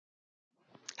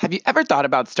Have you ever thought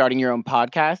about starting your own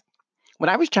podcast? When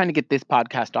I was trying to get this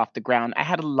podcast off the ground, I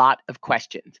had a lot of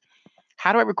questions.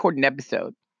 How do I record an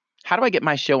episode? How do I get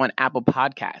my show on Apple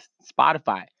Podcasts,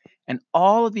 Spotify, and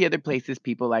all of the other places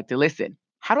people like to listen?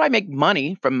 How do I make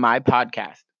money from my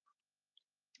podcast?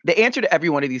 The answer to every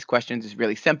one of these questions is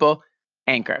really simple: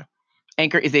 Anchor.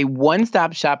 Anchor is a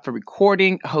one-stop shop for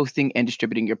recording, hosting, and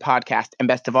distributing your podcast. And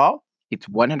best of all, it's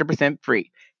 100% free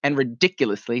and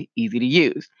ridiculously easy to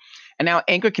use. And now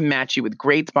Anchor can match you with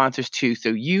great sponsors too, so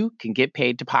you can get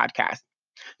paid to podcast.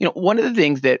 One of the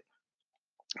things that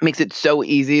makes it so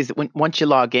easy is that once you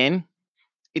log in,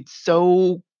 it's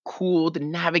so cool to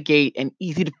navigate and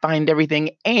easy to find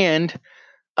everything and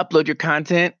upload your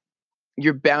content.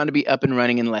 You're bound to be up and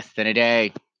running in less than a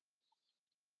day.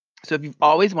 So if you've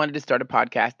always wanted to start a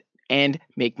podcast and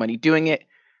make money doing it,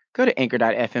 go to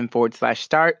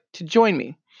anchor.fm/start to join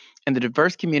me and the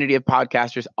diverse community of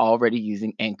podcasters already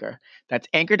using Anchor. That's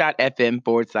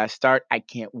anchor.fm/start. I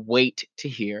can't wait to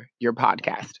hear your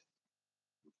podcast.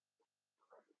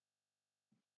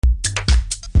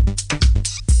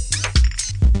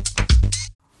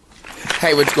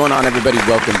 Hey, what's going on, everybody?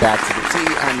 Welcome back to The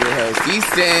Tea. I'm your host,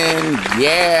 Easton.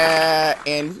 Yeah,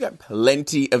 and we've got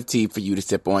plenty of tea for you to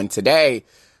sip on today.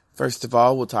 First of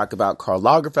all, we'll talk about Karl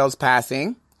Lagerfeld's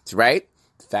passing. That's right.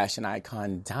 The fashion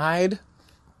icon died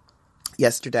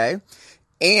yesterday.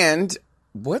 And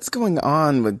what's going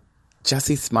on with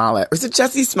Jussie Smollett? Or is it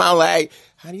Jussie Smollett?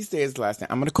 How do you say his last name?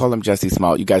 I'm going to call him Jussie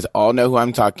Smollett. You guys all know who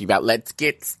I'm talking about. Let's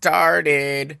get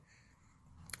started.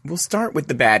 We'll start with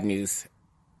the bad news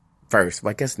first.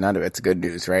 Well, I guess none of it's good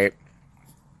news, right?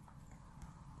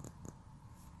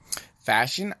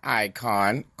 Fashion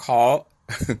icon Karl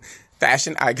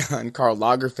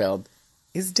Lagerfeld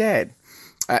is dead.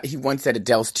 He once said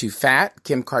Adele's too fat,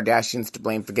 Kim Kardashian's to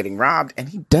blame for getting robbed, and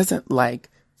he doesn't like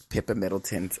Pippa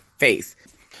Middleton's face.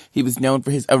 He was known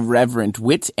for his irreverent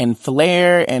wit and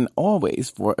flair, and always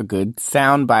for a good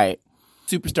soundbite.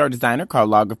 Superstar designer Karl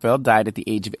Lagerfeld died at the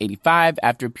age of 85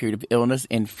 after a period of illness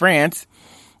in France.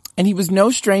 And he was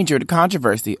no stranger to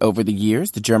controversy. Over the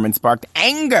years, the German sparked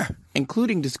anger,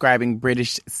 including describing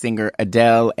British singer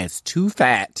Adele as too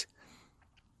fat.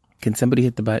 Can somebody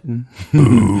hit the button?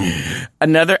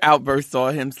 Another outburst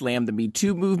saw him slam the Me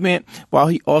Too movement, while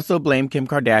he also blamed Kim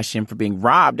Kardashian for being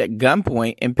robbed at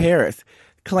gunpoint in Paris,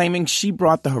 claiming she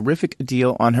brought the horrific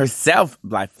deal on herself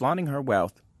by flaunting her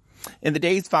wealth. In the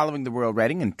days following the royal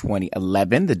wedding in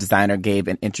 2011, the designer gave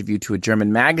an interview to a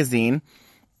German magazine,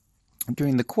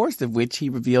 during the course of which he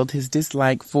revealed his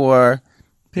dislike for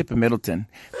Pippa Middleton.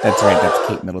 That's right, that's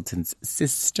Kate Middleton's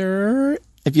sister,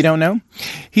 if you don't know.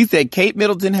 He said Kate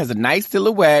Middleton has a nice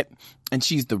silhouette, and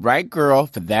she's the right girl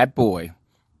for that boy.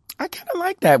 I kind of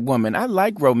like that woman. I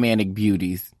like romantic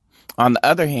beauties. On the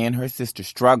other hand, her sister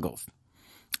struggles.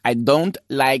 I don't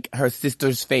like her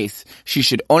sister's face. She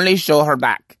should only show her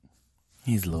back.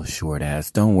 He's a little short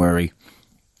ass, don't worry.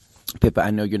 Pippa,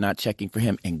 I know you're not checking for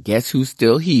him, and guess who's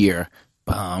still here?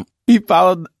 Bum. He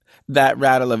followed that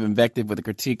rattle of invective with a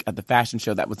critique of the fashion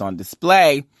show that was on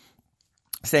display,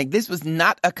 saying this was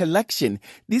not a collection.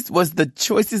 This was the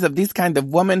choices of this kind of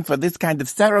woman for this kind of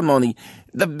ceremony.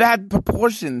 The bad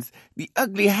proportions, the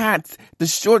ugly hats, the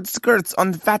short skirts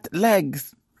on the fat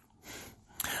legs.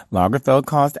 Lagerfeld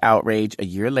caused outrage a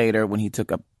year later when he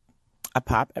took a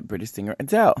pop at British singer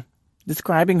Adele,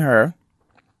 describing her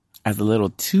as a little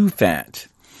too fat.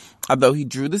 Although he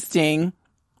drew the sting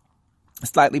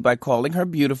slightly by calling her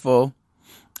beautiful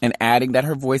and adding that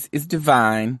her voice is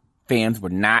divine, fans were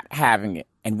not having it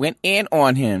and went in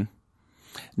on him.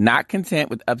 Not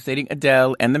content with upsetting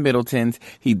Adele and the Middletons,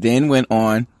 he then went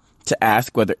on to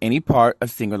ask whether any part of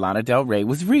singer Lana Del Rey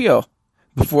was real,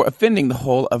 before offending the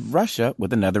whole of Russia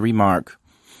with another remark.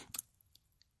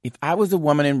 If I was a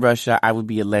woman in Russia, I would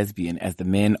be a lesbian, as the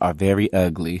men are very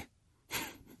ugly.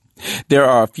 There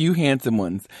are a few handsome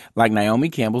ones, like Naomi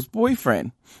Campbell's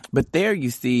boyfriend. But there you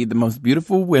see the most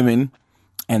beautiful women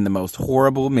and the most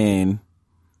horrible men.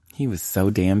 He was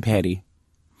so damn petty.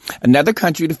 Another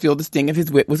country to feel the sting of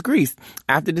his wit was Greece.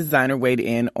 After the designer weighed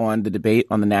in on the debate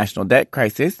on the national debt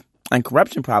crisis and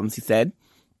corruption problems, he said,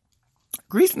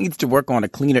 Greece needs to work on a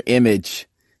cleaner image.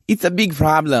 It's a big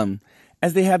problem,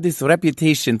 as they have this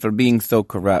reputation for being so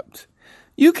corrupt.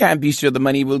 You can't be sure the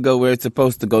money will go where it's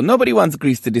supposed to go. Nobody wants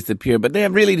Greece to disappear, but they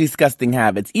have really disgusting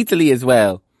habits. Italy as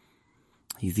well.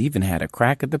 He's even had a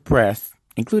crack at the press,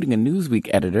 including a Newsweek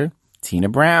editor, Tina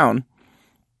Brown,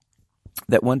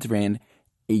 that once ran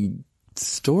a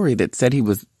story that said he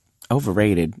was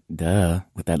overrated. Duh,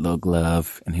 with that little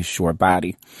glove and his short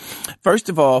body. First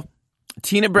of all,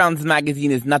 Tina Brown's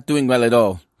magazine is not doing well at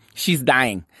all. She's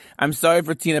dying. I'm sorry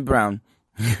for Tina Brown.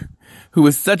 who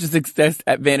was such a success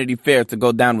at Vanity Fair, to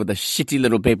go down with a shitty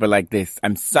little paper like this.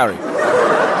 I'm sorry.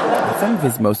 Some of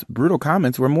his most brutal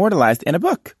comments were immortalized in a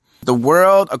book. The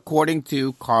World According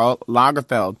to Karl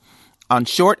Lagerfeld, on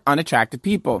short, unattractive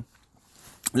people.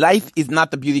 Life is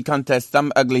not a beauty contest.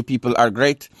 Some ugly people are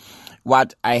great.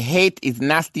 What I hate is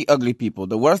nasty, ugly people.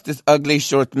 The worst is ugly,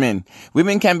 short men.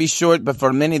 Women can be short, but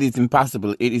for many it is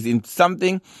impossible. It is in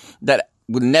something that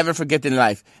will never forget in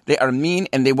life. They are mean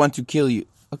and they want to kill you.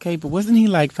 Okay, but wasn't he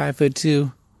like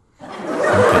 5'2"? Okay,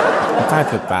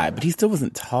 5'5", but he still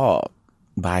wasn't tall.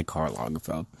 By Karl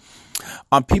Lagerfeld.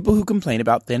 On people who complain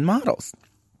about thin models.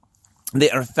 They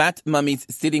are fat mummies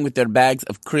sitting with their bags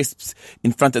of crisps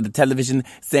in front of the television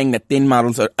saying that thin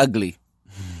models are ugly.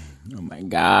 Oh my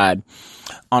God.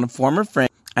 On a former friend,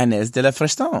 Inès de la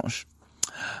Fressange.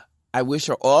 I wish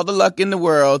her all the luck in the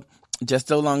world, just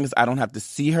so long as I don't have to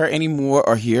see her anymore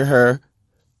or hear her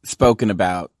spoken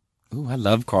about. Ooh, I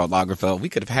love Karl Lagerfeld. We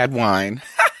could have had wine.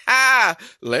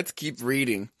 Let's keep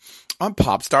reading. On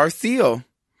pop star Seal.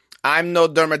 I'm no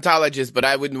dermatologist, but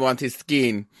I wouldn't want his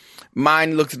skin.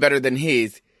 Mine looks better than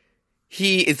his.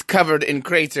 He is covered in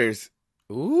craters.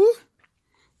 Ooh.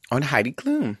 On Heidi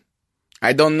Klum.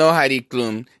 I don't know Heidi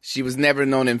Klum. She was never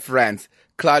known in France.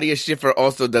 Claudia Schiffer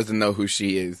also doesn't know who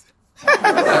she is.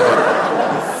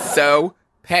 So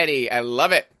petty. I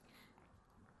love it.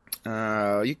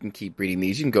 You can keep reading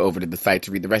these. You can go over to the site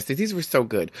to read the rest of these. These were so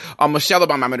good. On Michelle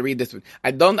Obama, I'm going to read this one. I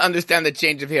don't understand the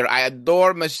change of hair. I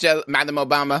adore Madam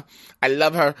Obama. I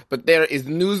love her. But there is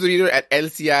newsreader at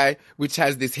LCI which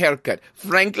has this haircut.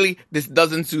 Frankly, this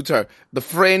doesn't suit her. The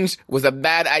fringe was a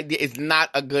bad idea. It's not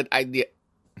a good idea.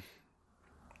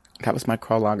 That was my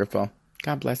Karl Lagerfeld.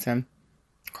 God bless him.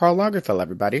 Karl Lagerfeld,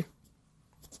 everybody.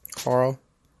 Karl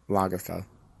Lagerfeld.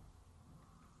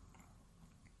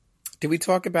 Did we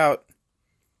talk about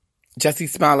Jussie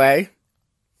Smollett?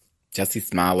 Jussie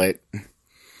Smollett.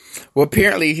 Well,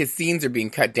 apparently his scenes are being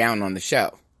cut down on the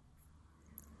show.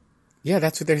 Yeah,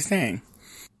 that's what they're saying.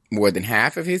 More than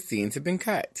half of his scenes have been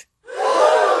cut.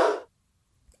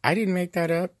 I didn't make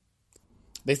that up.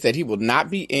 They said he will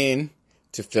not be in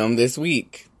to film this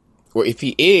week. Or if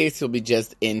he is, he'll be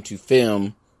just in to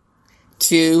film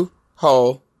 2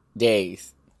 whole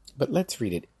days. But let's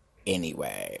read it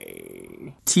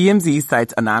anyway. TMZ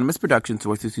cites anonymous production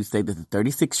sources who say that the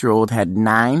 36-year-old had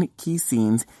 9 key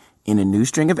scenes in a new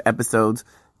string of episodes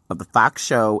of the Fox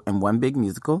show and one big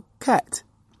musical cut.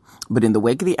 But in the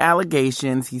wake of the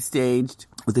allegations he staged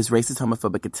with his racist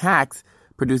homophobic attacks,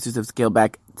 producers have scaled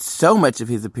back so much of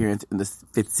his appearance in the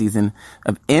 5th season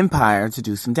of Empire to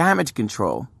do some damage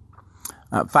control.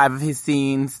 5 of his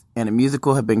scenes and a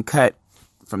musical have been cut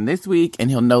from this week, and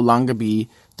he'll no longer be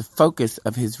the focus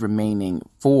of his remaining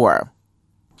 4.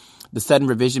 The sudden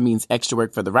revision means extra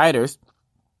work for the writers,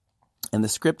 and the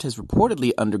script has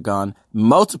reportedly undergone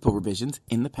multiple revisions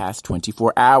in the past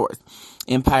 24 hours.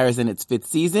 Empire is in its 5th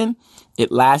season.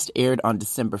 It last aired on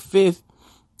December 5th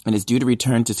and is due to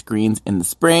return to screens in the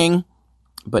spring,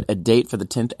 but a date for the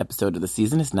 10th episode of the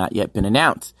season has not yet been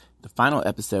announced. The final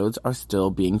episodes are still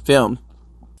being filmed.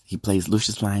 He plays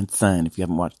Lucius Lyon's son, if you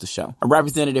haven't watched the show. A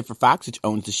representative for Fox, which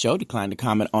owns the show, declined to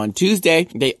comment on Tuesday.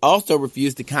 They also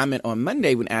refused to comment on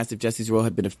Monday when asked if Jussie's role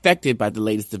had been affected by the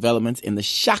latest developments in the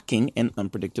shocking and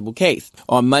unpredictable case.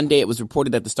 On Monday, it was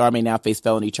reported that the star may now face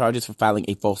felony charges for filing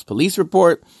a false police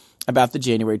report about the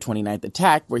January 29th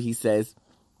attack, where he says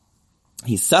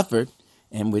he suffered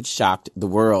and which shocked the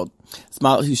world.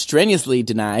 Smollett, who strenuously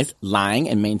denies lying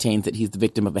and maintains that he's the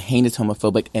victim of a heinous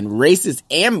homophobic and racist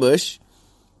ambush,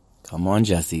 come on,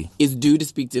 Jussie, is due to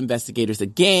speak to investigators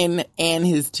again, and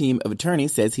his team of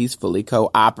attorneys says he's fully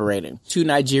cooperating. 2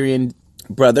 Nigerian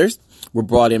brothers were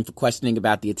brought in for questioning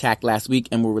about the attack last week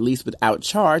and were released without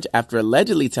charge after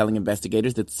allegedly telling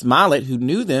investigators that Smollett, who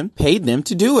knew them, paid them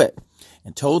to do it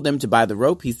and told them to buy the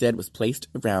rope he said was placed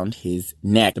around his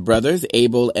neck. The brothers,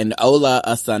 Abel and Ola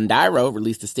Asundaro,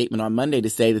 released a statement on Monday to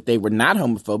say that they were not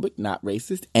homophobic, not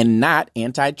racist, and not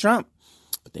anti-Trump.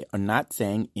 But they are not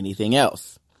saying anything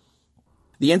else.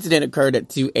 The incident occurred at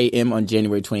 2 a.m. on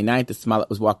January 29th as Smollett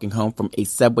was walking home from a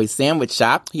Subway sandwich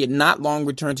shop. He had not long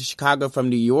returned to Chicago from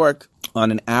New York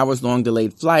on an hours-long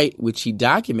delayed flight, which he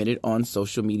documented on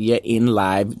social media in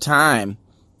live time.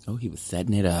 Oh, he was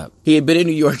setting it up. He had been in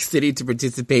New York City to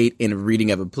participate in a reading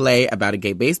of a play about a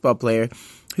gay baseball player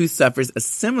who suffers a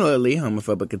similarly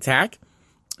homophobic attack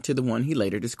to the one he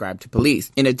later described to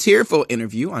police. In a tearful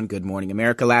interview on Good Morning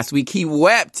America last week, he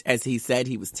wept as he said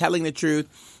he was telling the truth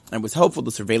and was hopeful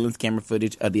the surveillance camera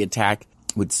footage of the attack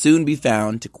would soon be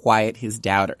found to quiet his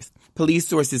doubters. Police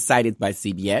sources cited by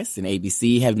CBS and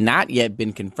ABC have not yet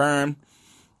been confirmed.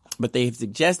 But they have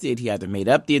suggested he either made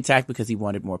up the attack because he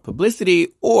wanted more publicity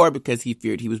or because he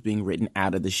feared he was being written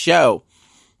out of the show,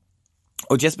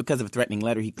 or just because of a threatening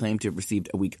letter he claimed to have received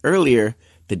a week earlier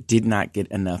that did not get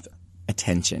enough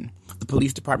attention. The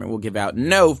police department will give out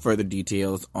no further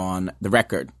details on the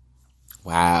record.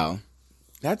 Wow.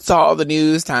 That's all the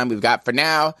news time we've got for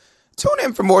now. Tune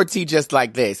in for more tea just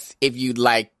like this. If you'd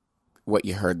like what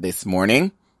you heard this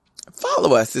morning,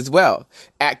 follow us as well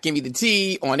at Gimme the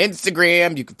Tea on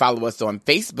Instagram. You can follow us on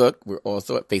Facebook. We're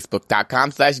also at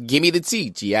facebook.com/Gimme the Tea,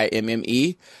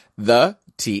 GIMME, the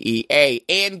TEA.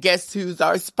 And guess who's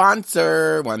our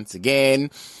sponsor? Once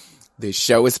again, this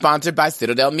show is sponsored by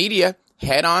Citadel Media.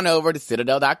 Head on over to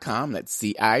Citadel.com. That's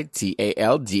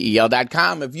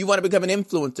CITALDEL.com. If you want to become an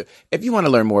influencer, if you want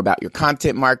to learn more about your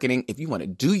content marketing, if you want to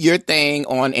do your thing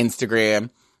on Instagram,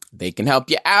 they can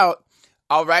help you out.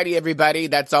 Alrighty, everybody.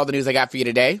 That's all the news I got for you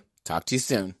today. Talk to you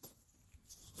soon.